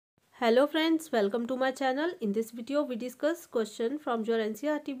Hello friends, welcome to my channel. In this video we discuss question from your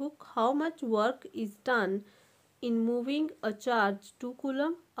NCERT book. How much work is done in moving a charge 2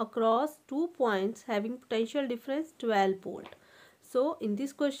 coulomb across 2 points having potential difference 12 volt. So in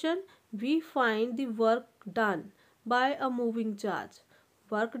this question we find the work done by a moving charge.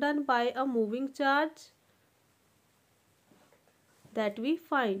 Work done by a moving charge that we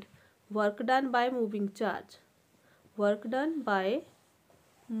find. Work done by moving charge. Work done by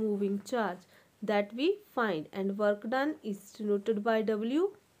moving charge that we find, and work done is denoted by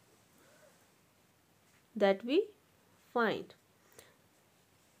W that we find.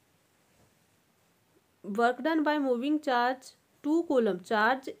 Work done by moving charge 2 coulomb.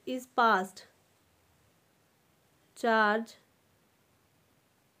 Charge is passed. Charge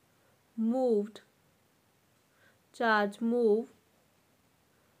moved. Charge move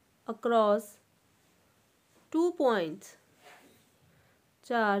across 2 points.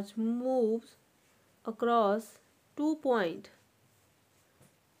 Charge moves across 2 points.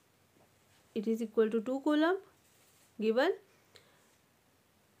 It is equal to 2 coulomb given,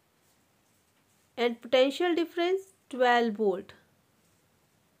 and potential difference 12 volt.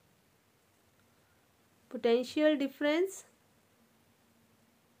 Potential difference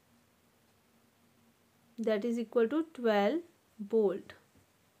that is equal to 12 volt.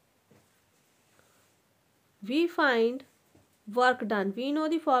 We find work done. We know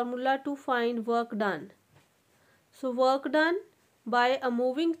the formula to find work done. So work done by a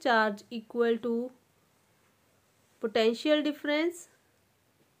moving charge equal to potential difference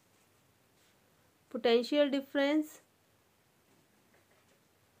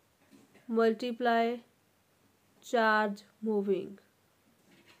multiply charge moving.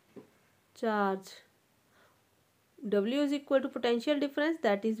 Charge W is equal to potential difference,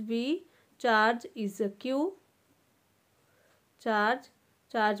 that is V. Charge is a Q.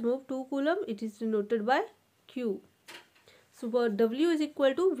 Charge move 2 coulomb, it is denoted by Q. So W is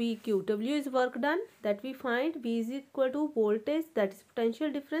equal to VQ. W is work done that we find. V is equal to voltage, that is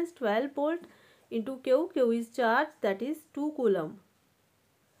potential difference 12 volt, into Q. Q is charge, that is 2 coulomb.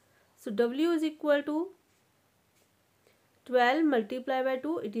 So W is equal to 12 multiplied by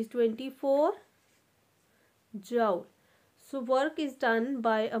 2, it is 24 joule. So work is done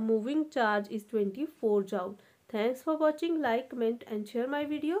by a moving charge is 24 joule. Thanks for watching. Like, comment and share my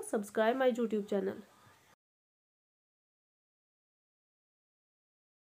video. Subscribe my YouTube channel.